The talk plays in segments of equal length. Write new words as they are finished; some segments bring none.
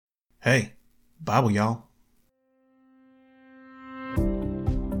Hey, Bible y'all.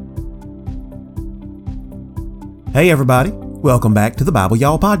 Hey everybody, welcome back to the Bible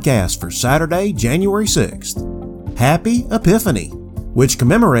Y'all podcast for Saturday, January 6th. Happy Epiphany, which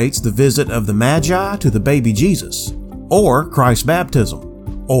commemorates the visit of the Magi to the baby Jesus, or Christ's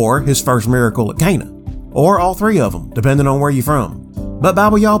baptism, or his first miracle at Cana, or all three of them, depending on where you're from. But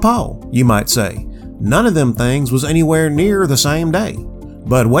Bible Y'all Paul, you might say, none of them things was anywhere near the same day.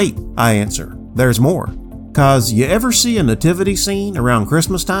 But wait, I answer, there's more. 'Cause you ever see a nativity scene around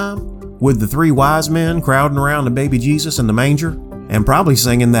Christmas time with the three wise men crowding around the baby Jesus in the manger and probably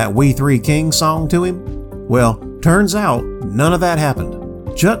singing that We Three Kings song to him? Well, turns out none of that happened.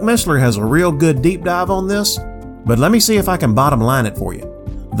 Chuck Missler has a real good deep dive on this, but let me see if I can bottom line it for you.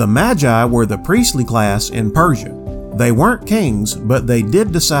 The Magi were the priestly class in Persia. They weren't kings, but they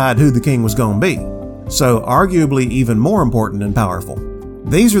did decide who the king was going to be. So arguably even more important and powerful.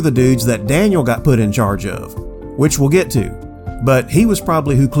 These are the dudes that Daniel got put in charge of, which we'll get to, but he was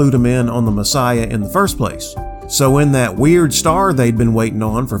probably who clued him in on the Messiah in the first place. So when that weird star they'd been waiting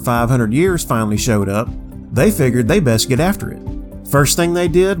on for 500 years finally showed up, they figured they best get after it. First thing they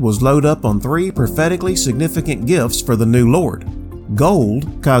did was load up on three prophetically significant gifts for the new Lord. Gold,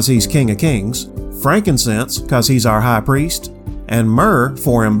 'cause he's King of Kings, frankincense, 'cause he's our high priest, and myrrh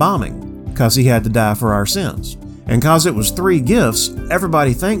for embalming, 'cause he had to die for our sins. And 'cause it was three gifts,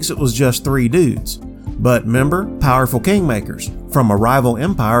 everybody thinks it was just three dudes. But remember, powerful kingmakers, from a rival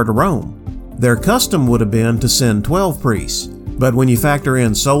empire to Rome. Their custom would have been to send 12 priests, but when you factor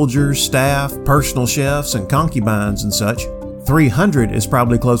in soldiers, staff, personal chefs, and concubines and such, 300 is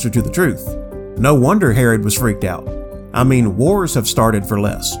probably closer to the truth. No wonder Herod was freaked out. I mean, wars have started for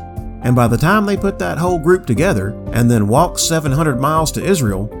less. And by the time they put that whole group together and then walked 700 miles to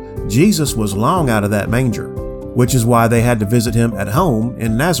Israel, Jesus was long out of that manger, which is why they had to visit him at home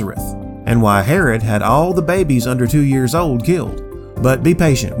in Nazareth, and why Herod had all the babies under 2 years old killed. But be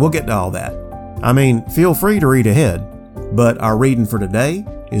patient, we'll get to all that. I mean, feel free to read ahead, but our reading for today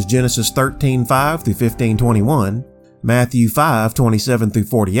is Genesis 13:5 through 15:21, Matthew 5:27 through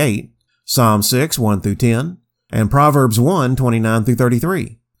 48, Psalm 6 1 through 10, and Proverbs 1:29 through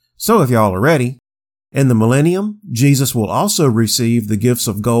 33. So if y'all are ready, in the millennium, Jesus will also receive the gifts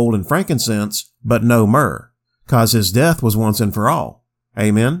of gold and frankincense, but no myrrh, 'cause his death was once and for all.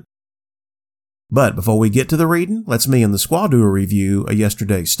 Amen. But before we get to the reading, let's me and the squad do a review of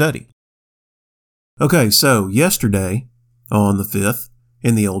yesterday's study. Okay, so yesterday, on the 5th,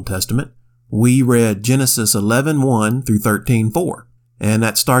 in the Old Testament, we read Genesis 11:1 through 13:4, and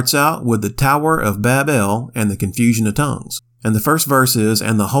that starts out with the Tower of Babel and the confusion of tongues. And the first verse is,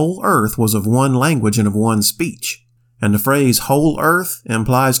 "And the whole earth was of one language and of one speech." And the phrase whole earth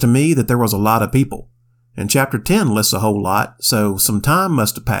implies to me that there was a lot of people. And chapter 10 lists a whole lot, so some time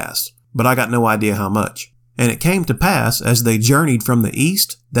must have passed, but I got no idea how much. And it came to pass, as they journeyed from the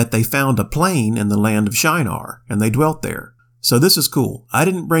east, that they found a plain in the land of Shinar, and they dwelt there. So this is cool. I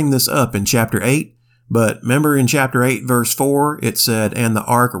didn't bring this up in chapter 8, but remember in chapter 8 verse 4, it said, "And the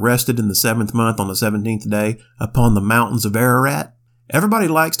ark rested in the 7th month on the 17th day upon the mountains of Ararat." Everybody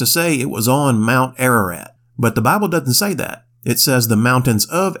likes to say it was on Mount Ararat, but the Bible doesn't say that. It says the mountains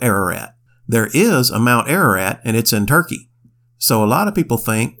of Ararat. There is a Mount Ararat, and it's in Turkey. So a lot of people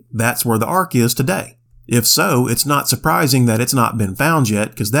think that's where the ark is today. If so, it's not surprising that it's not been found yet,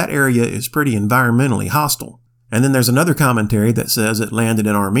 because that area is pretty environmentally hostile. And then there's another commentary that says it landed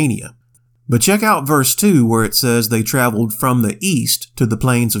in Armenia. But check out verse 2 where it says they traveled from the east to the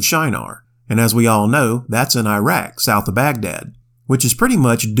plains of Shinar. And as we all know, that's in Iraq, south of Baghdad, which is pretty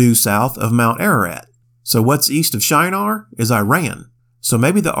much due south of Mount Ararat. So what's east of Shinar is Iran. So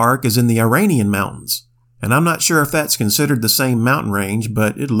maybe the ark is in the Iranian mountains. And I'm not sure if that's considered the same mountain range,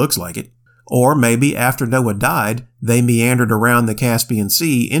 but it looks like it. Or maybe after Noah died, they meandered around the Caspian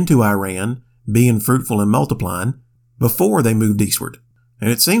Sea into Iran, being fruitful and multiplying, before they moved eastward. And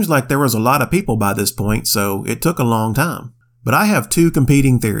it seems like there was a lot of people by this point, so it took a long time. But I have two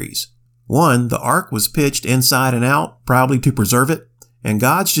competing theories. One, the ark was pitched inside and out, probably to preserve it, and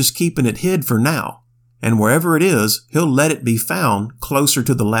God's just keeping it hid for now. And wherever it is, he'll let it be found closer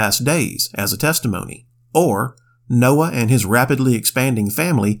to the last days as a testimony. Or, Noah and his rapidly expanding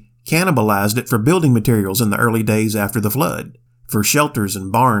family cannibalized it for building materials in the early days after the flood, for shelters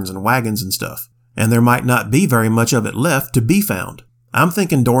and barns and wagons and stuff. And there might not be very much of it left to be found. I'm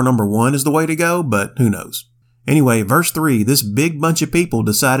thinking door number 1 is the way to go, but who knows. Anyway, verse 3, this big bunch of people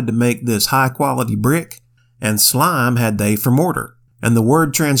decided to make this high-quality brick, and slime had they for mortar. And the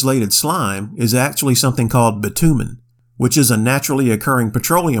word translated slime is actually something called bitumen, which is a naturally occurring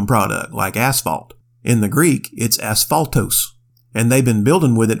petroleum product like asphalt. In the Greek, it's asphaltos. and they've been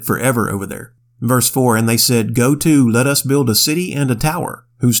building with it forever over there. Verse 4, and they said, Go to, let us build a city and a tower,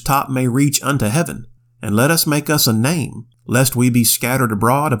 whose top may reach unto heaven, and let us make us a name, lest we be scattered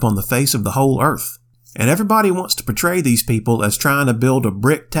abroad upon the face of the whole earth. And everybody wants to portray these people as trying to build a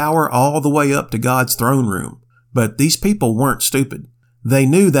brick tower all the way up to God's throne room. But these people weren't stupid. They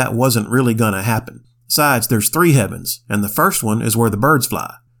knew that wasn't really going to happen. Besides, there's 3 heavens, and the first one is where the birds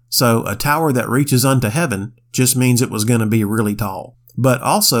fly. So a tower that reaches unto heaven just means it was going to be really tall. But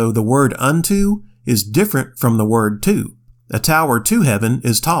also the word unto is different from the word to. A tower to heaven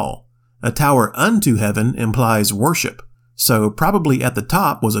is tall. A tower unto heaven implies worship. So probably at the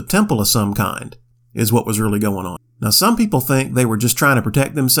top was a temple of some kind, is what was really going on. Now some people think they were just trying to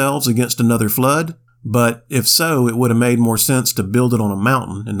protect themselves against another flood, but if so, it would have made more sense to build it on a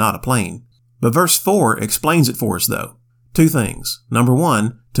mountain and not a plain. But verse 4 explains it for us though. 2 things. Number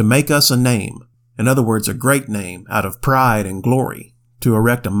 1, to make us a name. In other words, a great name out of pride and glory, to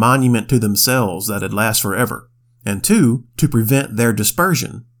erect a monument to themselves that'd last forever. And 2, to prevent their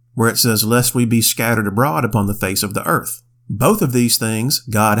dispersion, where it says, lest we be scattered abroad upon the face of the earth. Both of these things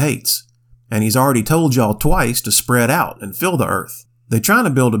God hates. And he's already told y'all twice to spread out and fill the earth. They're trying to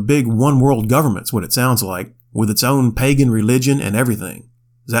build a big one-world government's what it sounds like, with its own pagan religion and everything.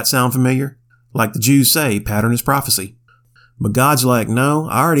 Does that sound familiar? Like the Jews say, pattern is prophecy. But God's like, no,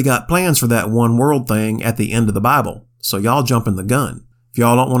 I already got plans for that one world thing at the end of the Bible, so y'all jumping the gun. If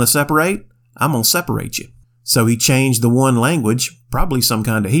y'all don't want to separate, I'm going to separate you. So he changed the one language, probably some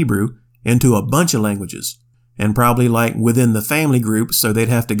kind of Hebrew, into a bunch of languages. And probably like within the family group, so they'd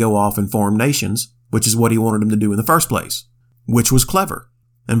have to go off and form nations, which is what he wanted them to do in the first place. Which was clever.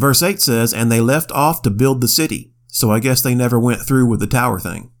 And verse 8 says, and they left off to build the city. So I guess they never went through with the tower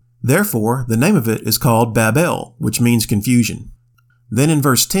thing. Therefore, the name of it is called Babel, which means confusion. Then in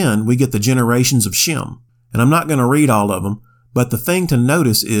verse 10, we get the generations of Shem. And I'm not going to read all of them, but the thing to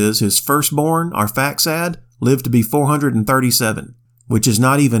notice is his firstborn, Arphaxad, lived to be 437, which is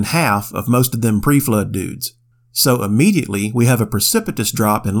not even half of most of them pre-flood dudes. So immediately we have a precipitous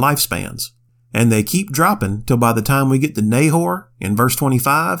drop in lifespans. And they keep dropping till by the time we get to Nahor, in verse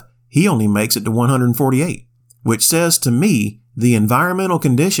 25, he only makes it to 148, which says to me the environmental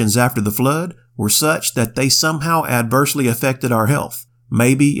conditions after the flood were such that they somehow adversely affected our health.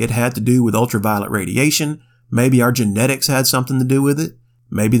 Maybe it had to do with ultraviolet radiation, maybe our genetics had something to do with it,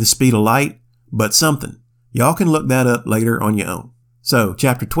 maybe the speed of light, but something. Y'all can look that up later on your own. So,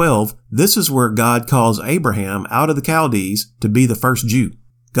 chapter 12, this is where God calls Abraham out of the Chaldees to be the first Jew.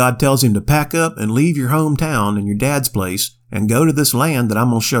 God tells him to pack up and leave your hometown and your dad's place and go to this land that I'm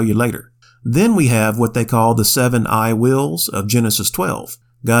going to show you later. Then we have what they call the 7 I wills of Genesis 12.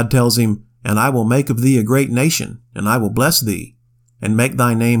 God tells him, and I will make of thee a great nation, and I will bless thee, and make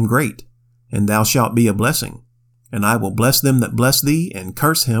thy name great, and thou shalt be a blessing. And I will bless them that bless thee, and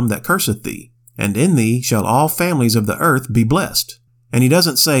curse him that curseth thee. And in thee shall all families of the earth be blessed. And he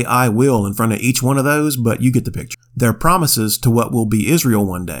doesn't say I will in front of each one of those, but you get the picture. They're promises to what will be Israel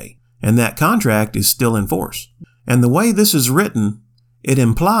one day, and that contract is still in force. And the way this is written, it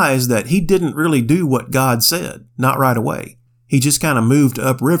implies that he didn't really do what God said, not right away. He just kind of moved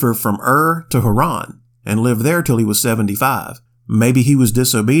upriver from Ur to Haran and lived there till he was 75. Maybe he was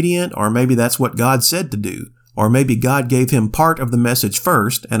disobedient, or maybe that's what God said to do, or maybe God gave him part of the message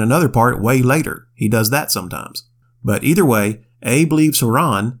first and another part way later. He does that sometimes. But either way, Abe leaves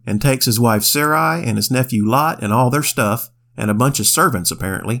Haran and takes his wife Sarai and his nephew Lot and all their stuff, and a bunch of servants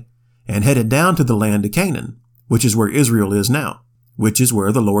apparently, and headed down to the land of Canaan, which is where Israel is now, which is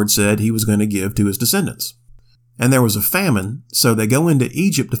where the Lord said he was going to give to his descendants. And there was a famine, so they go into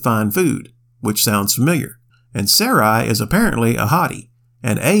Egypt to find food, which sounds familiar. And Sarai is apparently a hottie,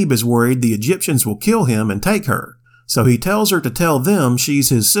 and Abe is worried the Egyptians will kill him and take her, so he tells her to tell them she's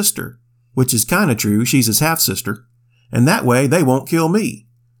his sister, which is kind of true, she's his half-sister. And that way, they won't kill me.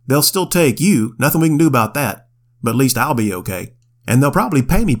 They'll still take you, nothing we can do about that, but at least I'll be okay. And they'll probably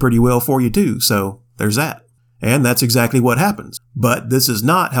pay me pretty well for you too, so there's that. And that's exactly what happens. But this is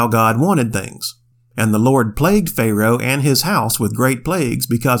not how God wanted things. And the Lord plagued Pharaoh and his house with great plagues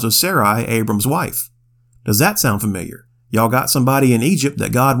because of Sarai, Abram's wife. Does that sound familiar? Y'all got somebody in Egypt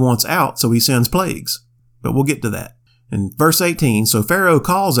that God wants out, so he sends plagues. But we'll get to that. In verse 18, so Pharaoh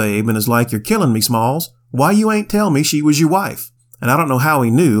calls Abe and is like, you're killing me, Smalls. Why you ain't tell me she was your wife? And I don't know how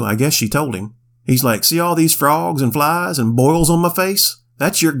he knew. I guess she told him. He's like, see all these frogs and flies and boils on my face?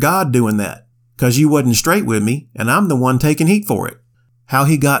 That's your God doing that. 'Cause you wasn't straight with me, and I'm the one taking heat for it. How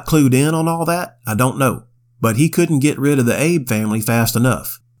he got clued in on all that, I don't know. But he couldn't get rid of the Abe family fast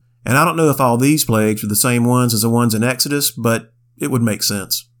enough. And I don't know if all these plagues are the same ones as the ones in Exodus, but it would make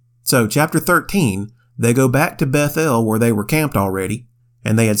sense. So chapter 13, They go back to Bethel where they were camped already,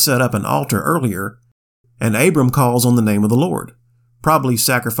 and they had set up an altar earlier, and Abram calls on the name of the Lord. Probably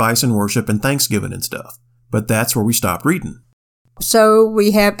sacrifice and worship and thanksgiving and stuff. But that's where we stopped reading. So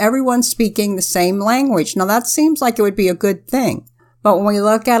we have everyone speaking the same language. Now that seems like it would be a good thing. But when we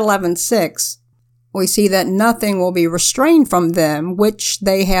look at 11:6, we see that nothing will be restrained from them, which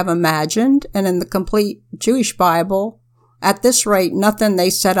they have imagined. And in the complete Jewish Bible, at this rate, nothing they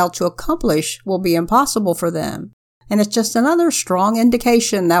set out to accomplish will be impossible for them. And it's just another strong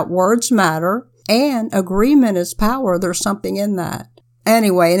indication that words matter and agreement is power. There's something in that.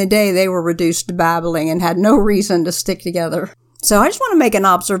 Anyway, in a day, they were reduced to babbling and had no reason to stick together. So I just want to make an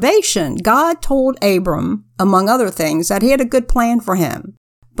observation. God told Abram, among other things, that he had a good plan for him.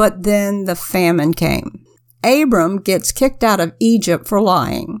 But then the famine came. Abram gets kicked out of Egypt for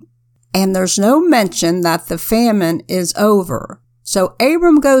lying. And there's no mention that the famine is over. So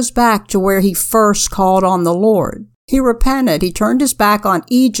Abram goes back to where he first called on the Lord. He repented. He turned his back on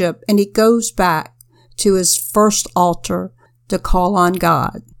Egypt and he goes back to his first altar to call on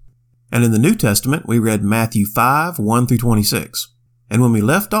God. And in the New Testament, we read Matthew 5:1-26. And when we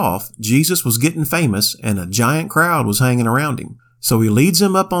left off, Jesus was getting famous and a giant crowd was hanging around him. So he leads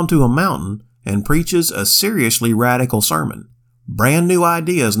him up onto a mountain and preaches a seriously radical sermon. Brand new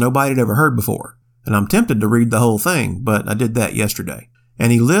ideas nobody had ever heard before. And I'm tempted to read the whole thing, but I did that yesterday.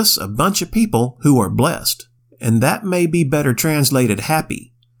 And he lists a bunch of people who are blessed. And that may be better translated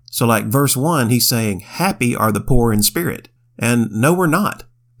happy. So like verse 1, he's saying, happy are the poor in spirit. And no, we're not.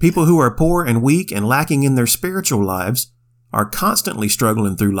 People who are poor and weak and lacking in their spiritual lives are constantly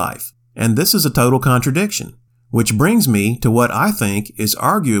struggling through life. And this is a total contradiction, which brings me to what I think is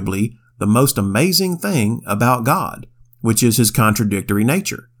arguably the most amazing thing about God, which is his contradictory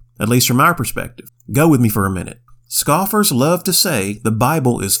nature, at least from our perspective. Go with me for a minute. Scoffers love to say the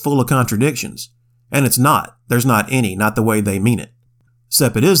Bible is full of contradictions, and it's not. There's not any, not the way they mean it.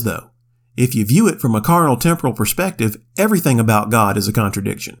 Except it is, though. If you view it from a carnal temporal perspective, everything about God is a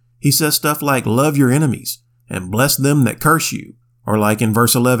contradiction. He says stuff like, love your enemies, and bless them that curse you. Or like in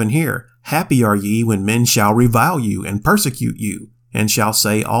verse 11 here, happy are ye when men shall revile you and persecute you, and shall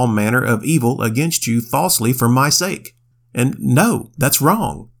say all manner of evil against you falsely for my sake. And no, that's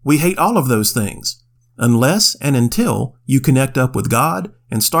wrong. We hate all of those things. Unless and until you connect up with God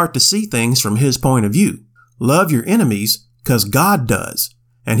and start to see things from his point of view. Love your enemies because God does.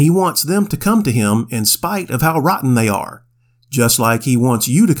 And he wants them to come to him in spite of how rotten they are. Just like he wants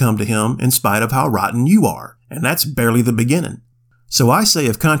you to come to him in spite of how rotten you are. And that's barely the beginning. So I say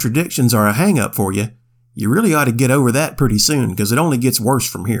if contradictions are a hang-up for you, you really ought to get over that pretty soon because it only gets worse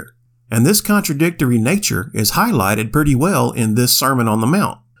from here. And this contradictory nature is highlighted pretty well in this Sermon on the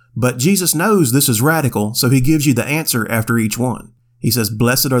Mount. But Jesus knows this is radical, so he gives you the answer after each one. He says,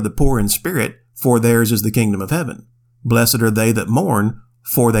 blessed are the poor in spirit, for theirs is the kingdom of heaven. Blessed are they that mourn,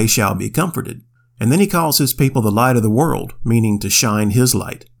 for they shall be comforted. And then he calls his people the light of the world, meaning to shine his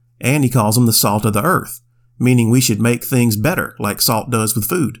light. And he calls them the salt of the earth, meaning we should make things better like salt does with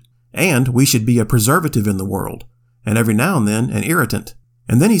food. And we should be a preservative in the world, and every now and then an irritant.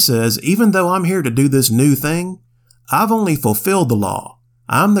 And then he says, even though I'm here to do this new thing, I've only fulfilled the law.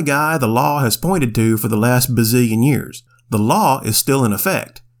 I'm the guy the law has pointed to for the last bazillion years. The law is still in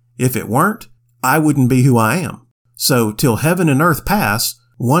effect. If it weren't, I wouldn't be who I am. So till heaven and earth pass,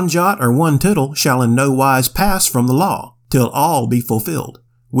 one jot or one tittle shall in no wise pass from the law, till all be fulfilled,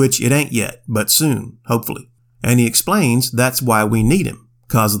 which it ain't yet, but soon, hopefully. And he explains that's why we need him,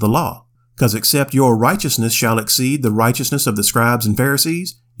 because of the law. Because except your righteousness shall exceed the righteousness of the scribes and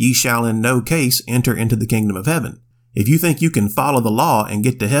Pharisees, ye shall in no case enter into the kingdom of heaven. If you think you can follow the law and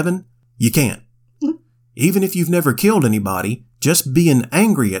get to heaven, you can't. Even if you've never killed anybody, just being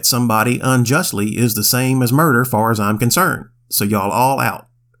angry at somebody unjustly is the same as murder far as I'm concerned. So y'all all out.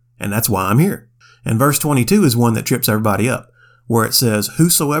 And that's why I'm here. And verse 22 is one that trips everybody up, where it says,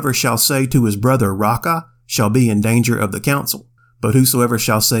 whosoever shall say to his brother, Raca, shall be in danger of the council. But whosoever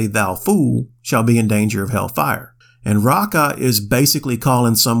shall say, thou fool, shall be in danger of hellfire. And Raca is basically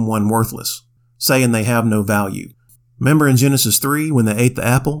calling someone worthless, saying they have no value. Remember in Genesis 3 when they ate the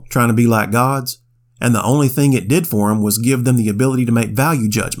apple, trying to be like gods? And the only thing it did for them was give them the ability to make value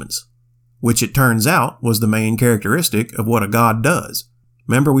judgments, which it turns out was the main characteristic of what a god does.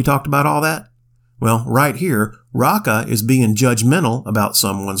 Remember we talked about all that? Well, right here, Raca is being judgmental about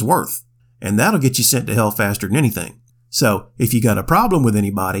someone's worth, and that'll get you sent to hell faster than anything. So, if you got a problem with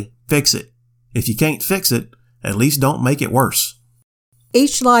anybody, fix it. If you can't fix it, at least don't make it worse.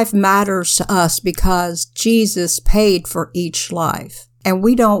 Each life matters to us because Jesus paid for each life. And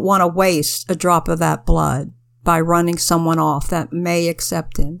we don't want to waste a drop of that blood by running someone off that may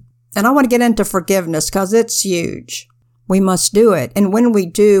accept him. And I want to get into forgiveness because it's huge. We must do it. And when we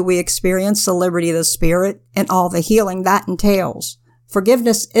do, we experience the liberty of the Spirit and all the healing that entails.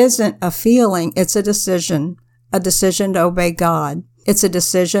 Forgiveness isn't a feeling, it's a decision to obey God. It's a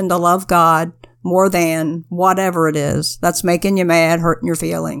decision to love God more than whatever it is that's making you mad, hurting your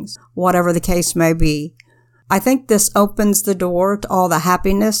feelings, whatever the case may be. I think this opens the door to all the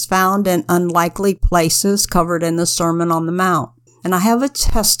happiness found in unlikely places covered in the Sermon on the Mount. And I have a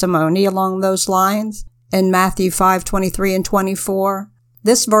testimony along those lines in Matthew 5:23 and 24.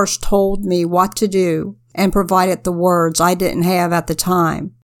 This verse told me what to do and provided the words I didn't have at the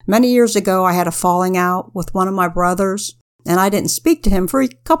time. Many years ago, I had a falling out with one of my brothers, and I didn't speak to him for a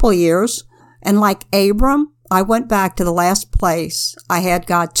couple of years. And like Abram, I went back to the last place I had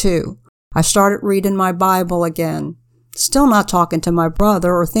God to. I started reading my Bible again. Still not talking to my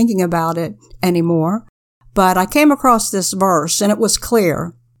brother or thinking about it anymore. But I came across this verse, and it was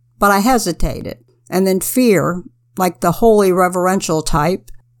clear. But I hesitated. And then fear, like the holy reverential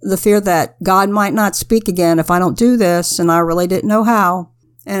type, the fear that God might not speak again if I don't do this, and I really didn't know how.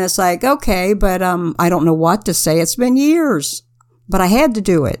 And it's like, okay, but I don't know what to say. It's been years. But I had to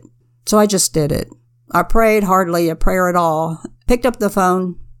do it. So I just did it. I prayed hardly a prayer at all, picked up the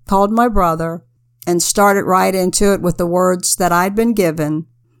phone, called my brother, and started right into it with the words that I'd been given.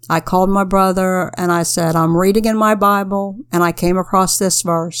 I called my brother and I said, I'm reading in my Bible, and I came across this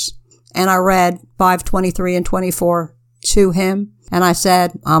verse. And I read 5:23 and 24 to him, and I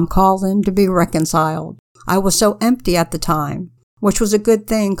said, I'm calling to be reconciled. I was so empty at the time, which was a good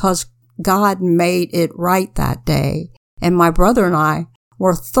thing because God made it right that day. And my brother and I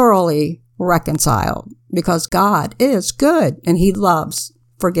were thoroughly reconciled because God is good and He loves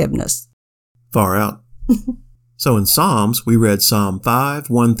forgiveness. Far out. So in Psalms, we read Psalm 5,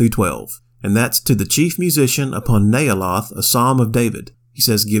 1 through 12, and that's to the chief musician upon Naaloth, a psalm of David. He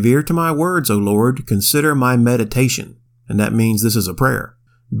says, Give ear to my words, O Lord, consider my meditation. And that means this is a prayer.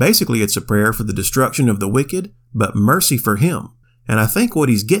 Basically, it's a prayer for the destruction of the wicked, but mercy for him. And I think what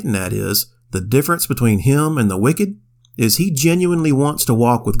he's getting at is the difference between him and the wicked is he genuinely wants to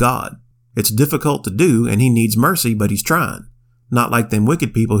walk with God. It's difficult to do, and he needs mercy, but he's trying. Not like them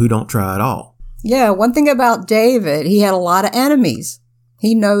wicked people who don't try at all. Yeah, one thing about David, he had a lot of enemies.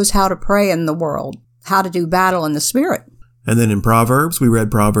 He knows how to pray in the world, how to do battle in the Spirit. And then in Proverbs, we read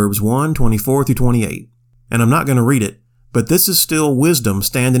Proverbs 1, 24 through 28. And I'm not going to read it, but this is still wisdom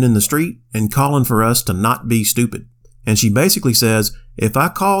standing in the street and calling for us to not be stupid. And she basically says, if I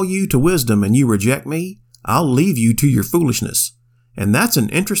call you to wisdom and you reject me, I'll leave you to your foolishness. And that's an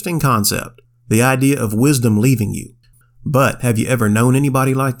interesting concept, the idea of wisdom leaving you. But have you ever known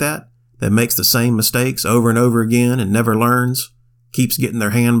anybody like that makes the same mistakes over and over again and never learns, keeps getting their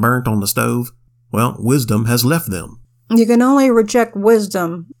hand burnt on the stove? Well, wisdom has left them. You can only reject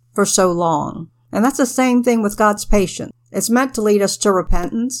wisdom for so long. And that's the same thing with God's patience. It's meant to lead us to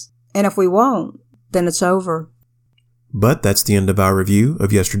repentance. And if we won't, then it's over. But that's the end of our review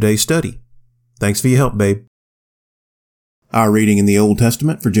of yesterday's study. Thanks for your help, babe. Our reading in the Old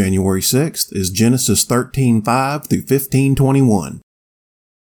Testament for January 6th is Genesis 13:5 through 15:21.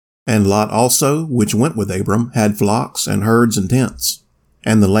 And Lot also, which went with Abram, had flocks and herds and tents.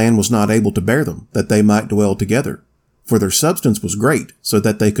 And the land was not able to bear them, that they might dwell together. For their substance was great, so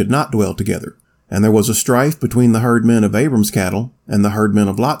that they could not dwell together. And there was a strife between the herdmen of Abram's cattle and the herdmen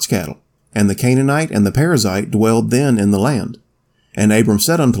of Lot's cattle. And the Canaanite and the Perizzite dwelled then in the land. And Abram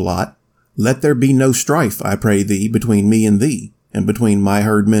said unto Lot, Let there be no strife, I pray thee, between me and thee, and between my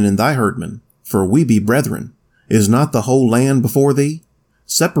herdmen and thy herdmen, for we be brethren. Is not the whole land before thee?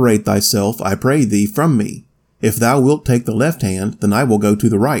 Separate thyself, I pray thee, from me. If thou wilt take the left hand, then I will go to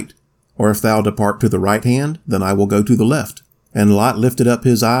the right. Or if thou depart to the right hand, then I will go to the left. And Lot lifted up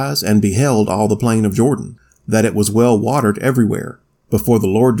his eyes, and beheld all the plain of Jordan, that it was well watered everywhere, before the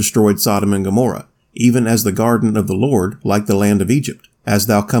Lord destroyed Sodom and Gomorrah, even as the garden of the Lord, like the land of Egypt, as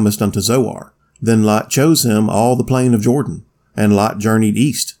thou comest unto Zoar. Then Lot chose him all the plain of Jordan, and Lot journeyed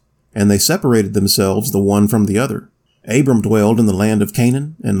east, and they separated themselves the one from the other. Abram dwelled in the land of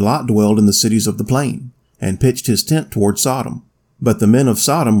Canaan, and Lot dwelled in the cities of the plain, and pitched his tent toward Sodom. But the men of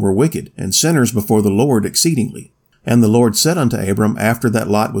Sodom were wicked, and sinners before the Lord exceedingly. And the Lord said unto Abram, after that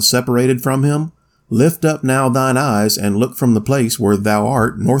Lot was separated from him, Lift up now thine eyes, and look from the place where thou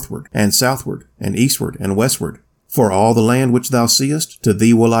art northward, and southward, and eastward, and westward. For all the land which thou seest, to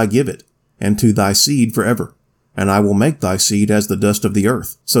thee will I give it, and to thy seed forever. And I will make thy seed as the dust of the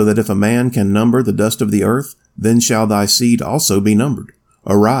earth, so that if a man can number the dust of the earth, then shall thy seed also be numbered.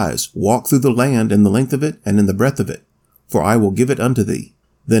 Arise, walk through the land in the length of it, and in the breadth of it, for I will give it unto thee.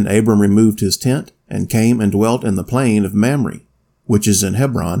 Then Abram removed his tent, and came and dwelt in the plain of Mamre, which is in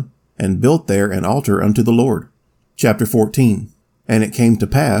Hebron, and built there an altar unto the Lord. Chapter 14. And it came to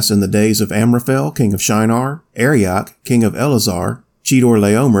pass in the days of Amraphel king of Shinar, Arioch king of Elazar,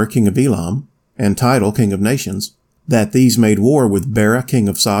 Chedorlaomer king of Elam, and Tidal king of nations, that these made war with Bera king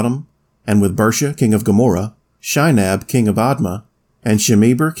of Sodom, and with Bersha king of Gomorrah, Shinab king of Admah, and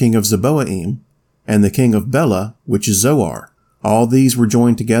Shemeber king of Zeboaim, and the king of Bela, which is Zoar. All these were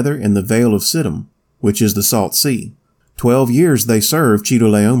joined together in the vale of Siddim, which is the salt sea. 12 years they served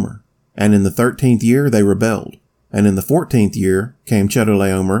Chedorlaomer, and in the 13th year they rebelled. And in the 14th year came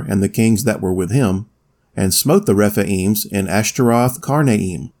Chedorlaomer and the kings that were with him, and smote the Rephaims in Ashtaroth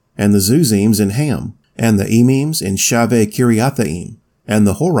Karnaim, and the Zuzims in Ham, and the Emims in Shaveh Kiriathaim, and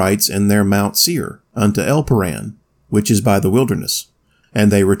the Horites in their Mount Seir, unto Elparan, which is by the wilderness.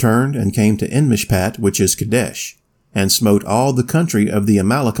 And they returned and came to Enmishpat, which is Kadesh, and smote all the country of the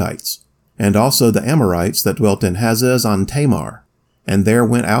Amalekites, and also the Amorites that dwelt in Hazez on Tamar. And there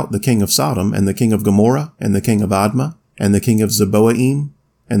went out the king of Sodom, and the king of Gomorrah, and the king of Admah, and the king of Zeboaim,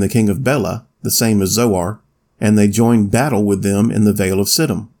 and the king of Bela, the same as Zoar, and they joined battle with them in the vale of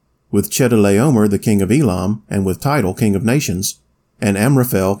Siddim, with Chedorlaomer the king of Elam, and with Tidal king of nations, and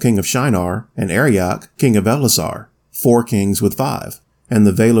Amraphel king of Shinar, and Arioch king of Elazar, 4 kings with 5. And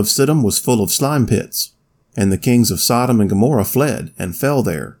the vale of Siddim was full of slime pits. And the kings of Sodom and Gomorrah fled, and fell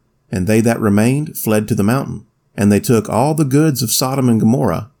there, and they that remained fled to the mountain. And they took all the goods of Sodom and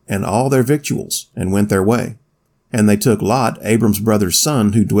Gomorrah, and all their victuals, and went their way. And they took Lot, Abram's brother's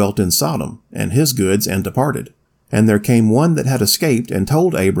son, who dwelt in Sodom, and his goods, and departed. And there came one that had escaped, and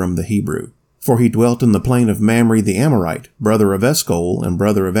told Abram the Hebrew, for he dwelt in the plain of Mamre the Amorite, brother of Eshcol, and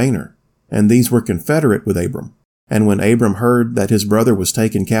brother of Aner. And these were confederate with Abram. And when Abram heard that his brother was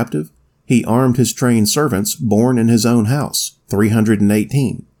taken captive, he armed his trained servants born in his own house,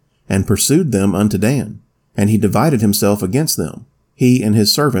 318, and pursued them unto Dan. And he divided himself against them, he and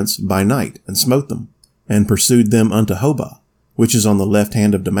his servants, by night, and smote them, and pursued them unto Hobah, which is on the left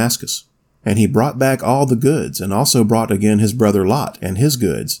hand of Damascus. And he brought back all the goods, and also brought again his brother Lot, and his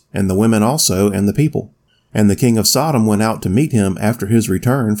goods, and the women also, and the people. And the king of Sodom went out to meet him after his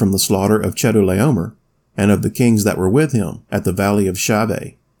return from the slaughter of Chedorlaomer, and of the kings that were with him, at the valley of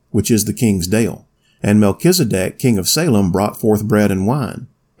Shaveh, which is the king's dale. And Melchizedek king of Salem brought forth bread and wine,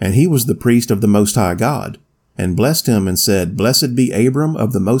 and he was the priest of the Most High God, and blessed him, and said, Blessed be Abram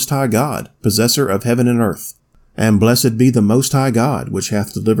of the Most High God, possessor of heaven and earth. And blessed be the Most High God, which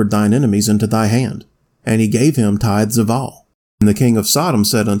hath delivered thine enemies into thy hand. And he gave him tithes of all. And the king of Sodom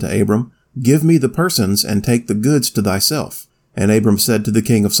said unto Abram, Give me the persons, and take the goods to thyself. And Abram said to the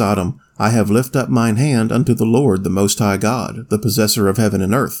king of Sodom, I have lifted up mine hand unto the Lord, the Most High God, the possessor of heaven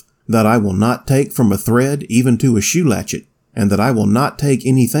and earth, that I will not take from a thread even to a shoe latchet, and that I will not take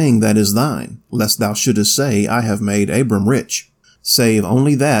anything that is thine, lest thou shouldest say, I have made Abram rich, save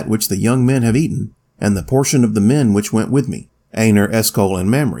only that which the young men have eaten, and the portion of the men which went with me, Aner, Eshcol,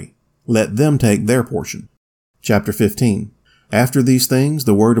 and Mamre. Let them take their portion. Chapter 15. After these things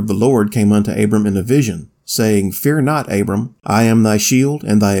the word of the Lord came unto Abram in a vision, saying, Fear not, Abram, I am thy shield,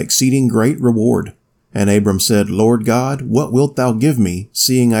 and thy exceeding great reward. And Abram said, Lord God, what wilt thou give me,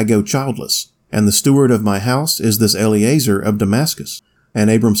 seeing I go childless? And the steward of my house is this Eliezer of Damascus. And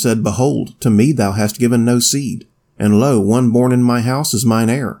Abram said, Behold, to me thou hast given no seed, and lo, one born in my house is mine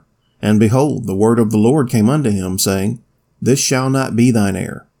heir. And behold, the word of the Lord came unto him, saying, This shall not be thine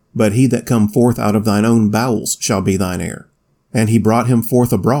heir, but he that come forth out of thine own bowels shall be thine heir. And he brought him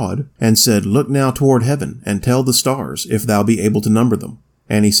forth abroad, and said, Look now toward heaven, and tell the stars, if thou be able to number them.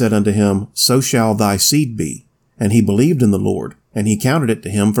 And he said unto him, So shall thy seed be. And he believed in the Lord, and he counted it to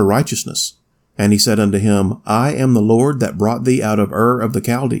him for righteousness. And he said unto him, I am the Lord that brought thee out of Ur of the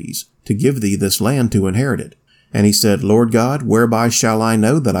Chaldees, to give thee this land to inherit it. And he said, Lord God, whereby shall I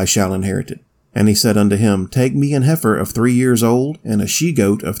know that I shall inherit it? And he said unto him, Take me an heifer of 3 years old, and a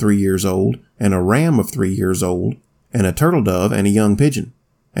she-goat of 3 years old, and a ram of 3 years old, and a turtle-dove, and a young pigeon.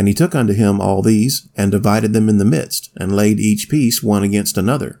 And he took unto him all these, and divided them in the midst, and laid each piece one against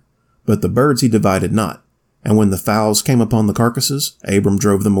another. But the birds he divided not. And when the fowls came upon the carcasses, Abram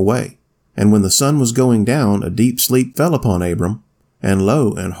drove them away. And when the sun was going down, a deep sleep fell upon Abram, and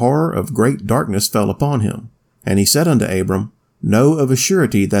lo, an horror of great darkness fell upon him. And he said unto Abram, Know of a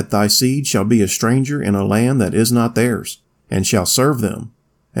surety that thy seed shall be a stranger in a land that is not theirs, and shall serve them,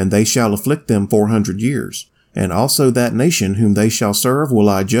 and they shall afflict them 400 years. And also that nation whom they shall serve will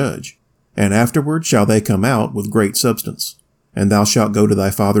I judge. And afterward shall they come out with great substance. And thou shalt go to thy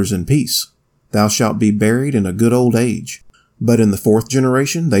fathers in peace. Thou shalt be buried in a good old age. But in the 4th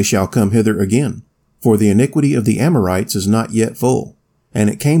generation they shall come hither again. For the iniquity of the Amorites is not yet full. And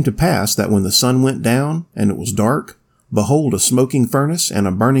it came to pass that when the sun went down, and it was dark, behold a smoking furnace and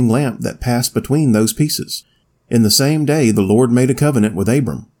a burning lamp that passed between those pieces. In the same day the Lord made a covenant with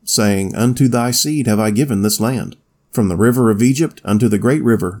Abram, saying, Unto thy seed have I given this land, from the river of Egypt unto the great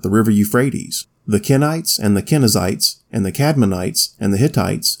river, the river Euphrates, the Kenites and the Kenizzites, and the Cadmonites, and the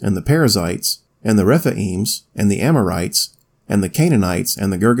Hittites, and the Perizzites, and the Rephaims, and the Amorites, and the Canaanites,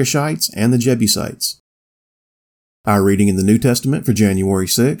 and the Girgashites, and the Jebusites. Our reading in the New Testament for January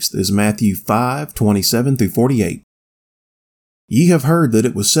 6th is Matthew 5:27-48. Ye have heard that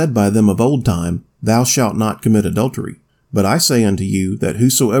it was said by them of old time, Thou shalt not commit adultery. But I say unto you, that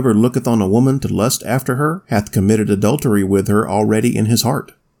whosoever looketh on a woman to lust after her hath committed adultery with her already in his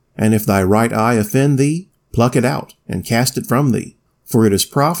heart. And if thy right eye offend thee, pluck it out, and cast it from thee. For it is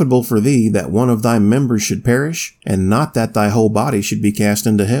profitable for thee that one of thy members should perish, and not that thy whole body should be cast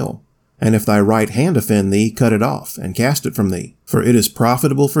into hell. And if thy right hand offend thee, cut it off, and cast it from thee. For it is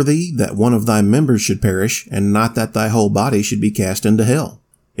profitable for thee that one of thy members should perish, and not that thy whole body should be cast into hell.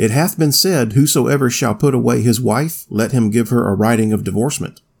 It hath been said, Whosoever shall put away his wife, let him give her a writing of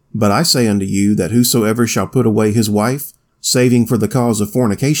divorcement. But I say unto you, that whosoever shall put away his wife, saving for the cause of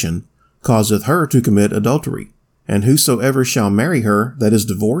fornication, causeth her to commit adultery. And whosoever shall marry her that is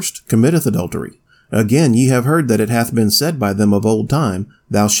divorced committeth adultery. Again ye have heard that it hath been said by them of old time,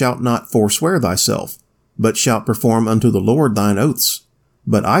 Thou shalt not forswear thyself, but shalt perform unto the Lord thine oaths.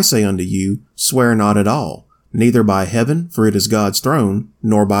 But I say unto you, Swear not at all, neither by heaven, for it is God's throne,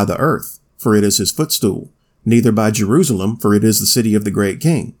 nor by the earth, for it is his footstool, neither by Jerusalem, for it is the city of the great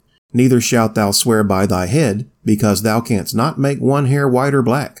King. Neither shalt thou swear by thy head, because thou canst not make one hair white or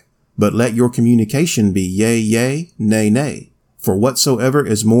black. But let your communication be yea, yea, nay, nay. For whatsoever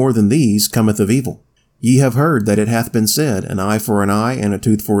is more than these cometh of evil. Ye have heard that it hath been said, An eye for an eye, and a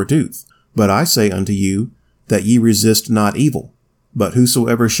tooth for a tooth. But I say unto you, that ye resist not evil. But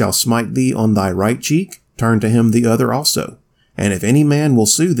whosoever shall smite thee on thy right cheek, turn to him the other also. And if any man will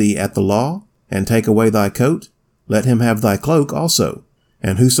sue thee at the law, and take away thy coat, let him have thy cloak also.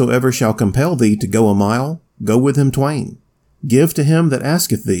 And whosoever shall compel thee to go a mile, go with him twain. Give to him that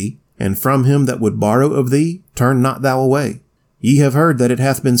asketh thee, and from him that would borrow of thee, turn not thou away. Ye have heard that it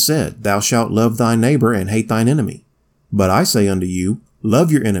hath been said, Thou shalt love thy neighbor and hate thine enemy. But I say unto you,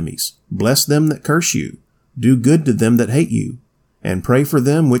 Love your enemies, bless them that curse you, do good to them that hate you, and pray for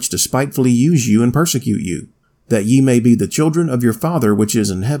them which despitefully use you and persecute you, that ye may be the children of your Father which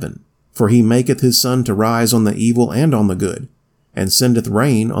is in heaven. For he maketh his sun to rise on the evil and on the good, and sendeth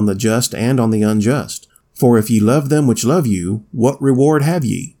rain on the just and on the unjust. For if ye love them which love you, what reward have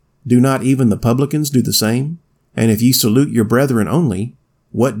ye? Do not even the publicans do the same? And if ye salute your brethren only,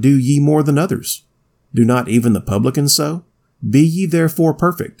 what do ye more than others? Do not even the publicans so? Be ye therefore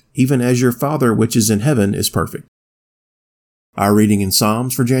perfect, even as your Father which is in heaven is perfect. Our reading in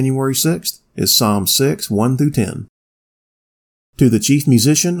Psalms for January 6th is Psalm 6, 1-10. To the chief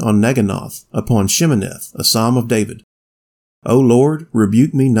musician on Neganoth, upon Sheminith, a psalm of David. O Lord,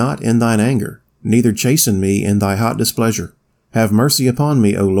 rebuke me not in thine anger, neither chasten me in thy hot displeasure. Have mercy upon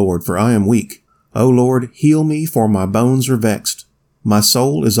me, O Lord, for I am weak. O Lord, heal me, for my bones are vexed. My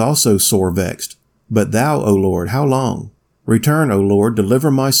soul is also sore vexed. But thou, O Lord, how long? Return, O Lord,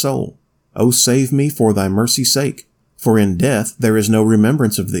 deliver my soul. O save me for thy mercy's sake. For in death there is no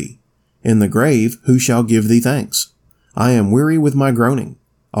remembrance of thee. In the grave who shall give thee thanks? I am weary with my groaning.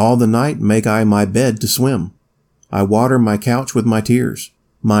 All the night make I my bed to swim. I water my couch with my tears.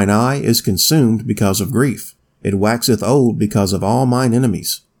 Mine eye is consumed because of grief. It waxeth old because of all mine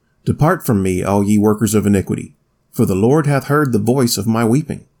enemies. Depart from me, all ye workers of iniquity. For the Lord hath heard the voice of my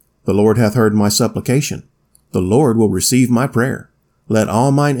weeping. The Lord hath heard my supplication. The Lord will receive my prayer. Let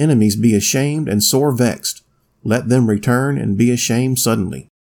all mine enemies be ashamed and sore vexed. Let them return and be ashamed suddenly.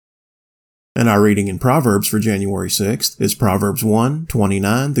 And our reading in Proverbs for January 6th is Proverbs 1,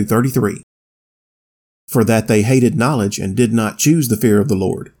 29-33. For that they hated knowledge and did not choose the fear of the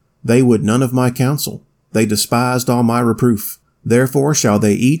Lord. They would none of my counsel. They despised all my reproof. Therefore shall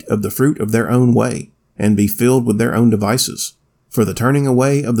they eat of the fruit of their own way, and be filled with their own devices. For the turning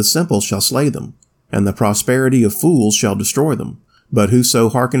away of the simple shall slay them, and the prosperity of fools shall destroy them. But whoso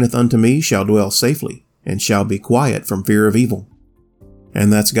hearkeneth unto me shall dwell safely, and shall be quiet from fear of evil.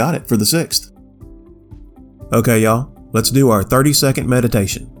 And that's got it for the 6th. Okay, y'all, let's do our 30-second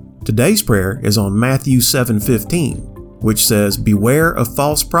meditation. Today's prayer is on Matthew 7:15. Which says, Beware of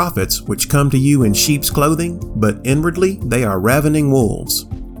false prophets which come to you in sheep's clothing, but inwardly they are ravening wolves.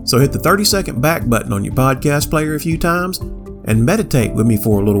 So hit the 30-second back button on your podcast player a few times and meditate with me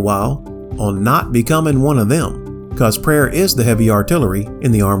for a little while on not becoming one of them, because prayer is the heavy artillery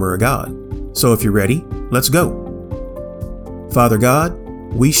in the armor of God. So if you're ready, let's go. Father God,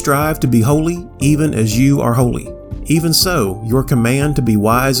 we strive to be holy even as you are holy. Even so, your command to be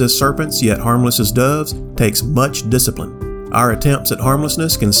wise as serpents yet harmless as doves takes much discipline. Our attempts at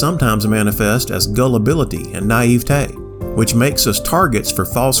harmlessness can sometimes manifest as gullibility and naivete, which makes us targets for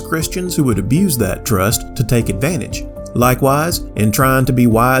false Christians who would abuse that trust to take advantage. Likewise, in trying to be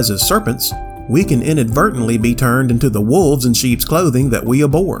wise as serpents, we can inadvertently be turned into the wolves in sheep's clothing that we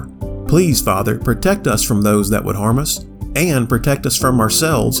abhor. Please, Father, protect us from those that would harm us, and protect us from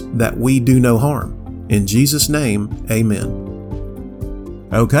ourselves that we do no harm. In Jesus' name, amen.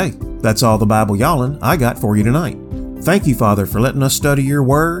 Okay, that's all the Bible Y'allin' I got for you tonight. Thank you, Father, for letting us study your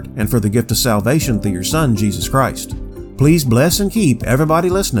word and for the gift of salvation through your Son, Jesus Christ. Please bless and keep everybody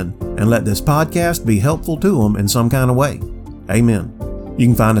listening and let this podcast be helpful to them in some kind of way. Amen. You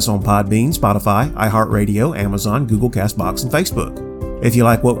can find us on Podbean, Spotify, iHeartRadio, Amazon, Google Castbox, and Facebook. If you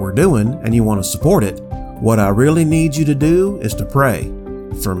like what we're doing and you want to support it, what I really need you to do is to pray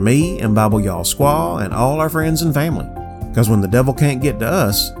for me and Bible Y'all Squaw and all our friends and family. Because when the devil can't get to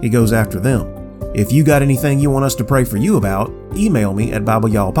us, he goes after them. If you got anything you want us to pray for you about, email me at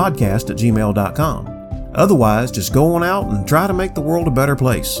BibleYallPodcast@gmail.com. Otherwise, just go on out and try to make the world a better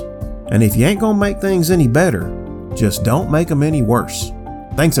place. And if you ain't gonna make things any better, just don't make them any worse.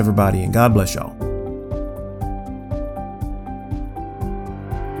 Thanks everybody, and God bless y'all.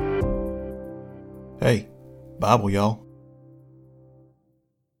 Hey, Bible, y'all.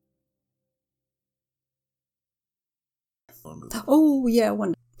 Oh, yeah.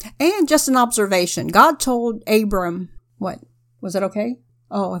 And just an observation. God told Abram, what? Was that okay?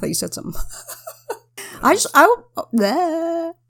 Oh, I thought you said something. bleh.